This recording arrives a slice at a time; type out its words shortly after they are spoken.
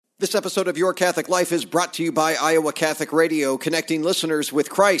This episode of Your Catholic Life is brought to you by Iowa Catholic Radio, connecting listeners with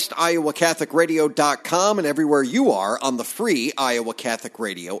Christ. iowacatholicradio.com and everywhere you are on the free Iowa Catholic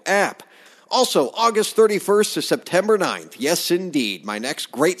Radio app. Also, August 31st to September 9th, yes indeed, my next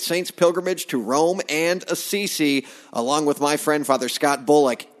Great Saints pilgrimage to Rome and Assisi, along with my friend Father Scott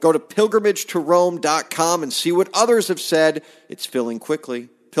Bullock. Go to pilgrimagetorome.com and see what others have said. It's filling quickly.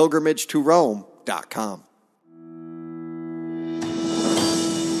 pilgrimagetorome.com.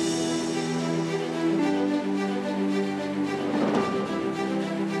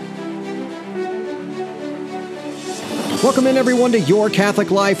 Welcome in, everyone, to Your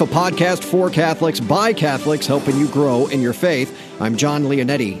Catholic Life, a podcast for Catholics by Catholics, helping you grow in your faith. I'm John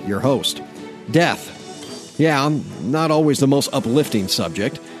Leonetti, your host. Death. Yeah, not always the most uplifting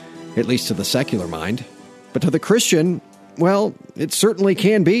subject, at least to the secular mind. But to the Christian, well, it certainly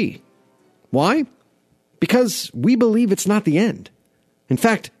can be. Why? Because we believe it's not the end. In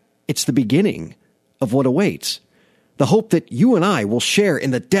fact, it's the beginning of what awaits. The hope that you and I will share in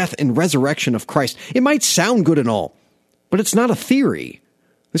the death and resurrection of Christ. It might sound good and all, but it's not a theory.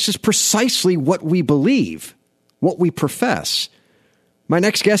 This is precisely what we believe, what we profess. My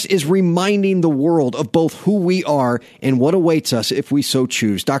next guest is reminding the world of both who we are and what awaits us if we so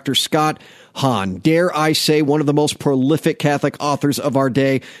choose. Dr. Scott Hahn, dare I say, one of the most prolific Catholic authors of our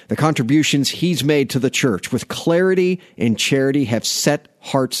day. The contributions he's made to the Church with clarity and charity have set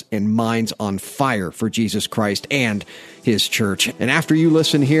hearts and minds on fire for Jesus Christ and His Church. And after you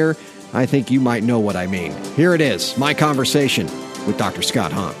listen here, I think you might know what I mean. Here it is, my conversation with Dr.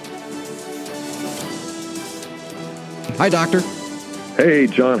 Scott Hahn. Hi, Doctor. Hey,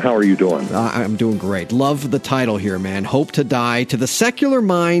 John, how are you doing? I'm doing great. Love the title here, man. Hope to die. To the secular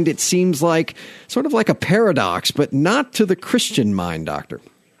mind, it seems like sort of like a paradox, but not to the Christian mind, Doctor.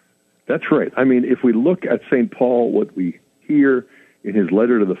 That's right. I mean, if we look at St. Paul, what we hear in his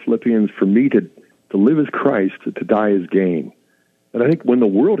letter to the Philippians, for me to live as Christ, to die is gain. And I think when the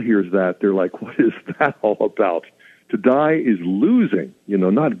world hears that, they're like, what is that all about? To die is losing,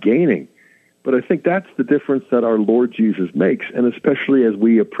 not gaining. But I think that's the difference that our Lord Jesus makes, and especially as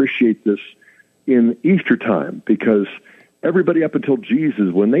we appreciate this in Easter time, because everybody up until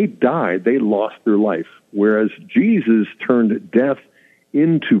Jesus, when they died, they lost their life, whereas Jesus turned death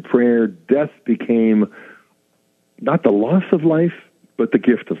into prayer. Death became not the loss of life, but the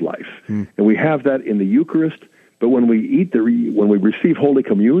gift of life. And we have that in the Eucharist. But when we when we receive Holy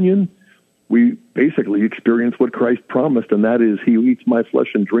Communion, we basically experience what Christ promised, and that is, he who eats my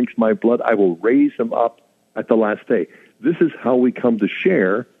flesh and drinks my blood, I will raise him up at the last day. This is how we come to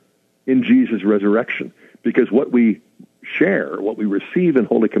share in Jesus' resurrection, because what we share, what we receive in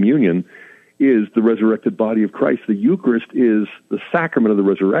Holy Communion, is the resurrected body of Christ. The Eucharist is the sacrament of the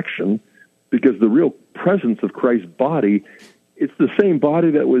resurrection, because the real presence of Christ's body, it's the same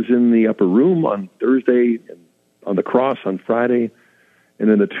body that was in the upper room on Thursday, and on the cross on Friday, and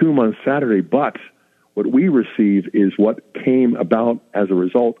in the tomb on Saturday. But what we receive is what came about as a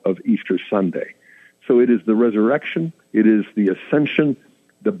result of Easter Sunday. So it is the resurrection, it is the ascension.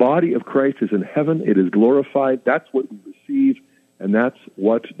 The body of Christ is in heaven, it is glorified. That's what we receive, and that's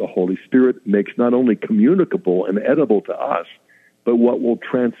what the Holy Spirit makes not only communicable and edible to us, but what will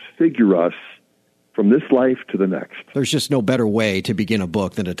transfigure us from this life to the next. There's just no better way to begin a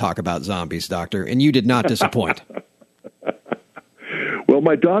book than to talk about zombies, Doctor, and you did not disappoint. Well,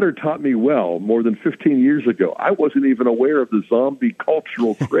 my daughter taught me well more than 15 years ago. I wasn't even aware of the zombie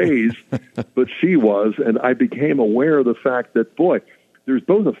cultural craze, but she was, and I became aware of the fact that, boy, there's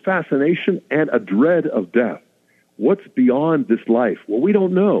both a fascination and a dread of death. What's beyond this life? Well, we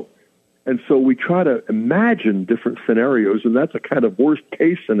don't know. And so we try to imagine different scenarios, and that's a kind of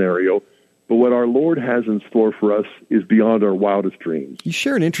worst-case scenario. But what our Lord has in store for us is beyond our wildest dreams. You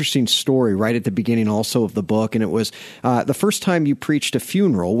share an interesting story right at the beginning also of the book, and it was the first time you preached a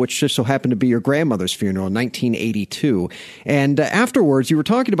funeral, which just so happened to be your grandmother's funeral in 1982. And afterwards, you were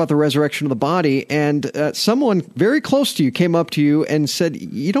talking about the resurrection of the body, and someone very close to you came up to you and said,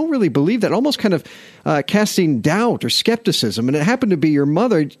 you don't really believe that, almost kind of casting doubt or skepticism. And it happened to be your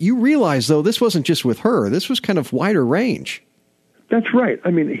mother. You realize, though, this wasn't just with her. This was kind of wider range. That's right.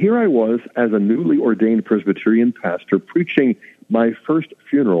 I mean, here I was as a newly ordained Presbyterian pastor preaching my first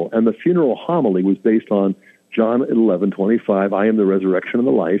funeral, and the funeral homily was based on John 11:25, I am the resurrection and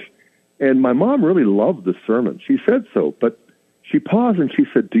the life. And my mom really loved the sermon. She said so, but she paused and she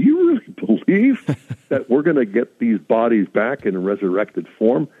said, do you really believe that we're going to get these bodies back in a resurrected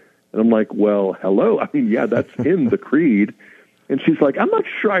form? And I'm like, well, hello. I mean, yeah, that's in the creed. And she's like, I'm not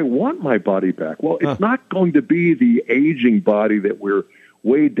sure I want my body back. Well, it's not going to be the aging body that we're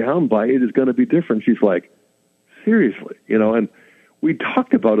weighed down by. It is going to be different. She's like, seriously, and we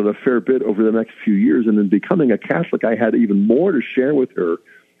talked about it a fair bit over the next few years, and in becoming a Catholic, I had even more to share with her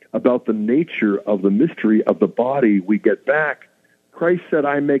about the nature of the mystery of the body we get back. Christ said,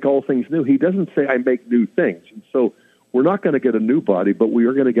 I make all things new. He doesn't say, I make new things. And so we're not going to get a new body, but we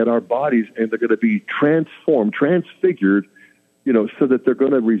are going to get our bodies, and they're going to be transformed, transfigured, so that they're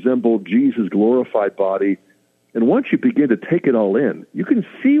going to resemble Jesus' glorified body. And once you begin to take it all in, you can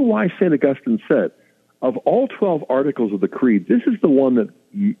see why St. Augustine said, of all 12 articles of the Creed, this is the one that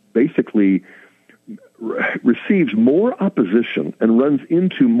basically receives more opposition and runs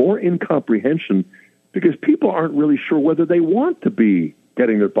into more incomprehension because people aren't really sure whether they want to be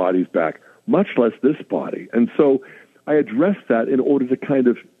getting their bodies back, much less this body. And so I address that in order to kind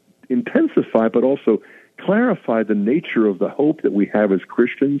of intensify but also clarify the nature of the hope that we have as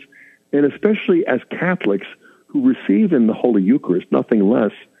Christians, and especially as Catholics who receive in the Holy Eucharist nothing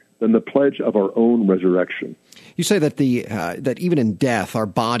less than the pledge of our own resurrection. You say that that even in death, our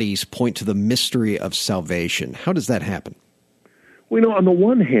bodies point to the mystery of salvation. How does that happen? Well, on the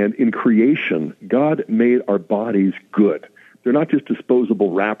one hand, in creation, God made our bodies good. They're not just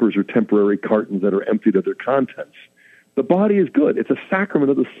disposable wrappers or temporary cartons that are emptied of their contents. The body is good. It's a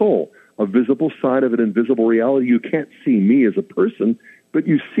sacrament of the soul, a visible sign of an invisible reality. You can't see me as a person, but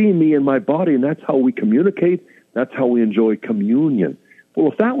you see me in my body, and that's how we communicate. That's how we enjoy communion. Well,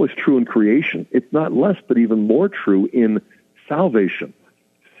 if that was true in creation, it's not less but even more true in salvation.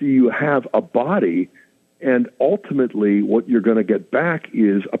 So you have a body, and ultimately what you're going to get back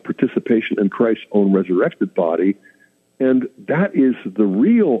is a participation in Christ's own resurrected body, and that is the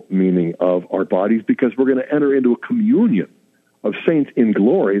real meaning of our bodies, because we're going to enter into a communion of saints in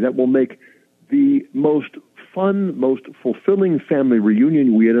glory that will make the most fun, most fulfilling family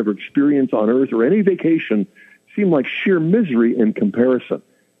reunion we had ever experienced on earth or any vacation seem like sheer misery in comparison.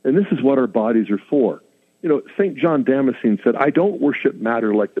 And this is what our bodies are for. St. John Damascene said, I don't worship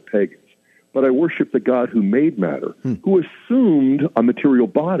matter like the pagans, but I worship the God who made matter, who assumed a material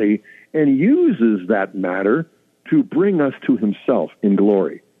body and uses that matter to bring us to himself in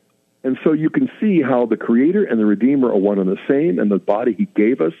glory. And so you can see how the Creator and the Redeemer are one and the same, and the body he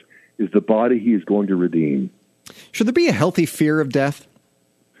gave us is the body he is going to redeem. Should there be a healthy fear of death?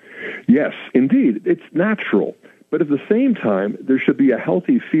 Yes, indeed. It's natural. But at the same time, there should be a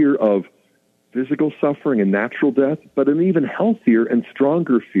healthy fear of physical suffering and natural death, but an even healthier and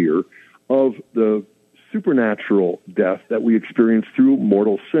stronger fear of the supernatural death that we experience through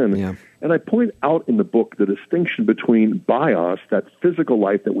mortal sin. Yeah. And I point out in the book the distinction between bios, that physical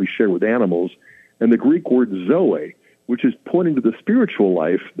life that we share with animals, and the Greek word zoe, which is pointing to the spiritual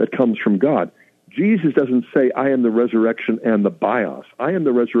life that comes from God. Jesus doesn't say, I am the resurrection and the bios. I am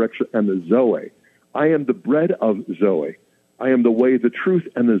the resurrection and the zoe. I am the bread of Zoe. I am the way, the truth,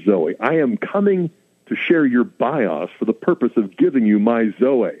 and the Zoe. I am coming to share your bios for the purpose of giving you my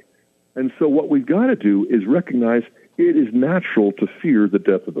Zoe. And so what we've got to do is recognize it is natural to fear the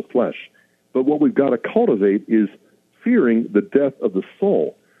death of the flesh. But what we've got to cultivate is fearing the death of the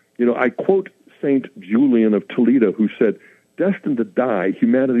soul. I quote St. Julian of Toledo, who said, destined to die,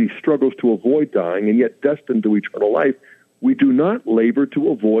 humanity struggles to avoid dying, and yet destined to eternal life, we do not labor to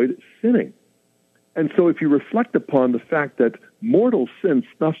avoid sinning. And so if you reflect upon the fact that mortal sin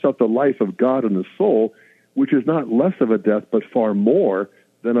snuffs out the life of God and the soul, which is not less of a death, but far more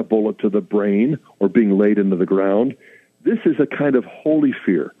than a bullet to the brain or being laid into the ground, this is a kind of holy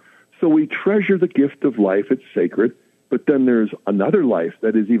fear. So we treasure the gift of life, it's sacred, but then there's another life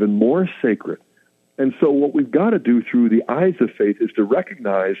that is even more sacred. And so what we've got to do through the eyes of faith is to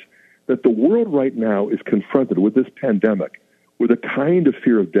recognize that the world right now is confronted with this pandemic, with a kind of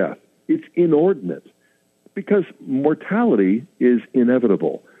fear of death. It's inordinate because mortality is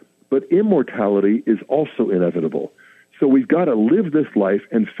inevitable, but immortality is also inevitable. So we've got to live this life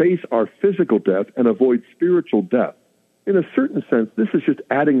and face our physical death and avoid spiritual death. In a certain sense, this is just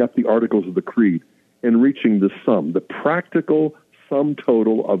adding up the articles of the Creed and reaching the sum, the practical sum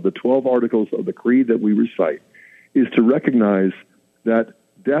total of the 12 articles of the Creed that we recite, is to recognize that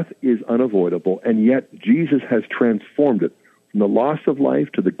death is unavoidable, and yet Jesus has transformed it from the loss of life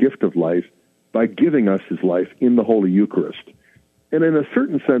to the gift of life by giving us his life in the Holy Eucharist. And in a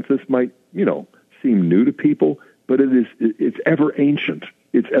certain sense, this might, seem new to people, but it's ever ancient.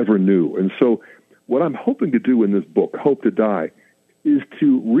 It's ever new. And so what I'm hoping to do in this book, Hope to Die, is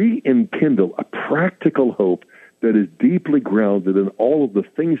to rekindle a practical hope that is deeply grounded in all of the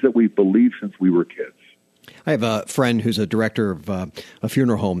things that we've believed since we were kids. I have a friend who's a director of a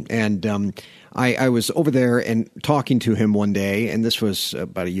funeral home, and I was over there and talking to him one day, and this was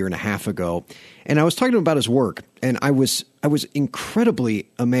about a year and a half ago, and I was talking to him about his work, and I was incredibly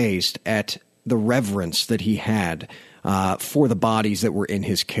amazed at the reverence that he had for the bodies that were in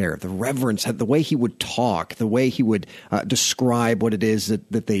his care. The reverence, the way he would talk, the way he would describe what it is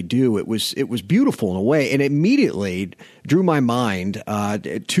that they do. It was beautiful in a way, and it immediately drew my mind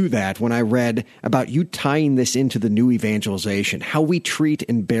to that when I read about you tying this into the new evangelization, how we treat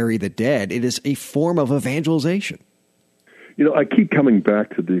and bury the dead. It is a form of evangelization. I keep coming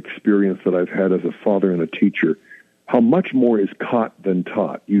back to the experience that I've had as a father and a teacher, how much more is caught than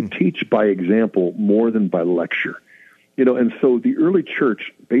taught. You teach by example more than by lecture. And so the early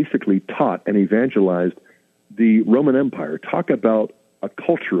church basically taught and evangelized the Roman Empire, talk about a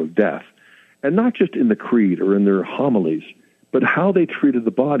culture of death, and not just in the creed or in their homilies, but how they treated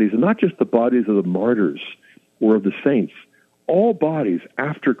the bodies, and not just the bodies of the martyrs or of the saints. All bodies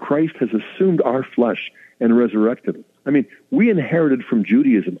after Christ has assumed our flesh and resurrected it. I mean, we inherited from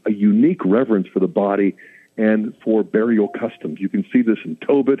Judaism a unique reverence for the body and for burial customs. You can see this in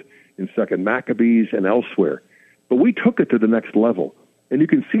Tobit, in 2nd Maccabees, and elsewhere. But we took it to the next level. And you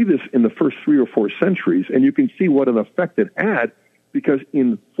can see this in the first 3 or 4 centuries, and you can see what an effect it had, because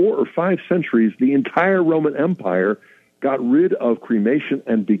in 4 or 5 centuries, the entire Roman Empire got rid of cremation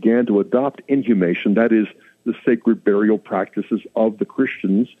and began to adopt inhumation, that is, the sacred burial practices of the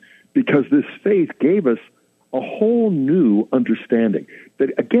Christians, because this faith gave us a whole new understanding that,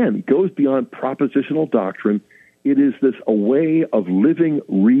 again, goes beyond propositional doctrine. It is a way of living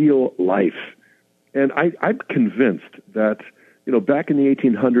real life. And I'm convinced that, back in the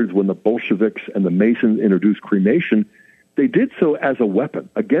 1800s when the Bolsheviks and the Masons introduced cremation, they did so as a weapon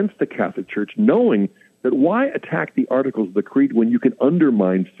against the Catholic Church, knowing that why attack the Articles of the Creed when you can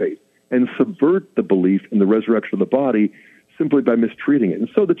undermine faith and subvert the belief in the resurrection of the body simply by mistreating it. And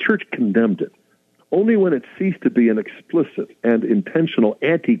so the Church condemned it. Only when it ceased to be an explicit and intentional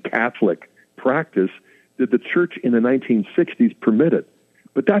anti-Catholic practice did the Church in the 1960s permit it.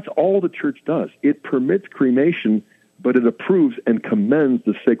 But that's all the Church does. It permits cremation, but it approves and commends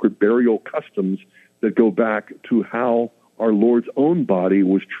the sacred burial customs that go back to how our Lord's own body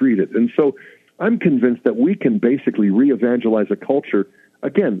was treated. And so I'm convinced that we can basically re-evangelize a culture,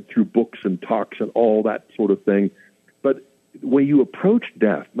 again, through books and talks and all that sort of thing. But when you approach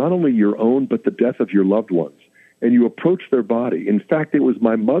death, not only your own, but the death of your loved ones, and you approach their body. In fact, it was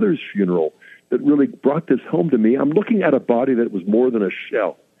my mother's funeral that really brought this home to me. I'm looking at a body that was more than a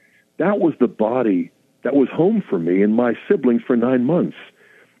shell. That was the body that was home for me and my siblings for 9 months.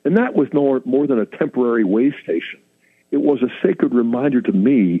 And that was no more than a temporary way station. It was a sacred reminder to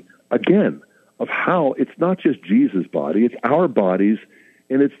me, again, of how it's not just Jesus' body, it's our bodies,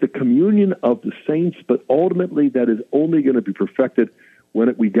 and it's the communion of the saints, but ultimately that is only going to be perfected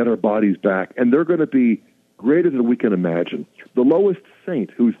when we get our bodies back. And they're going to be greater than we can imagine. The lowest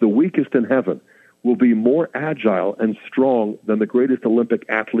saint, who's the weakest in heaven, will be more agile and strong than the greatest Olympic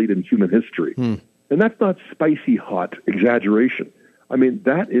athlete in human history. And that's not spicy hot exaggeration. I mean,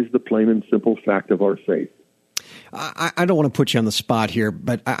 that is the plain and simple fact of our faith. I don't want to put you on the spot here,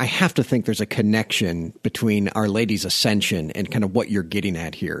 but I have to think there's a connection between Our Lady's Ascension and kind of what you're getting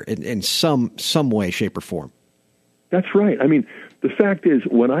at here in some way, shape, or form. That's right. I mean, the fact is,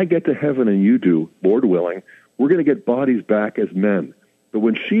 when I get to heaven and you do, Lord willing, we're going to get bodies back as men. But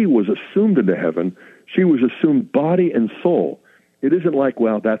when she was assumed into heaven, she was assumed body and soul. It isn't like,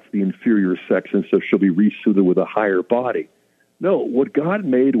 well, that's the inferior sex, and so she'll be resuited with a higher body. No, what God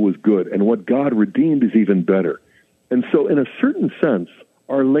made was good, and what God redeemed is even better. And so in a certain sense,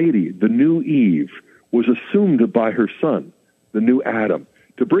 Our Lady, the new Eve, was assumed by her son, the new Adam,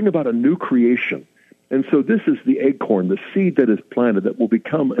 to bring about a new creation. And so this is the acorn, the seed that is planted that will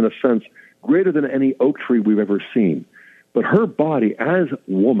become, in a sense, greater than any oak tree we've ever seen. But her body as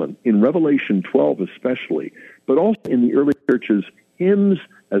woman, in Revelation 12 especially, but also in the early church's hymns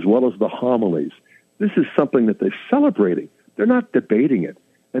as well as the homilies, this is something that they're celebrating. They're not debating it.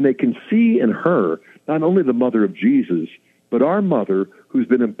 And they can see in her not only the mother of Jesus, but our mother who's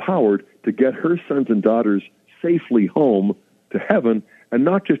been empowered to get her sons and daughters safely home to heaven, and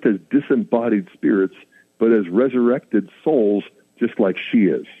not just as disembodied spirits, but as resurrected souls, just like she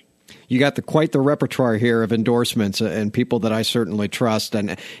is. You got quite the repertoire here of endorsements and people that I certainly trust.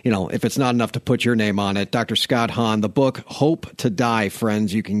 And, if it's not enough to put your name on it, Dr. Scott Hahn, the book, Hope to Die,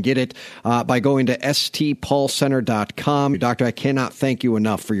 friends, you can get it by going to stpaulcenter.com. Doctor, I cannot thank you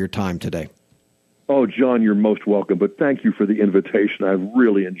enough for your time today. Oh, John, you're most welcome. But thank you for the invitation. I've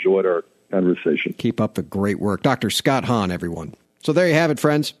really enjoyed our conversation. Keep up the great work. Dr. Scott Hahn, everyone. So there you have it,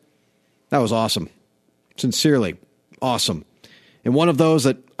 friends. That was awesome. Sincerely awesome. And one of those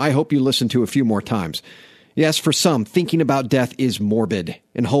that I hope you listen to a few more times. Yes, for some, thinking about death is morbid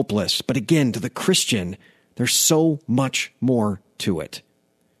and hopeless. But again, to the Christian, there's so much more to it.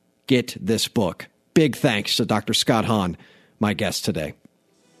 Get this book, Big thanks to Dr. Scott Hahn, my guest today.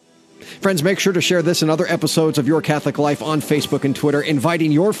 Friends, make sure to share this and other episodes of Your Catholic Life on Facebook and Twitter,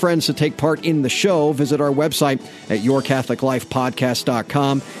 inviting your friends to take part in the show. Visit our website at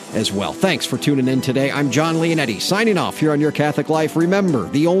yourcatholiclifepodcast.com as well. Thanks for tuning in today. I'm John Leonetti, signing off here on Your Catholic Life. Remember,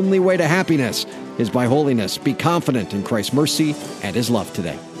 the only way to happiness is by holiness. Be confident in Christ's mercy and his love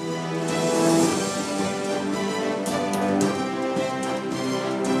today.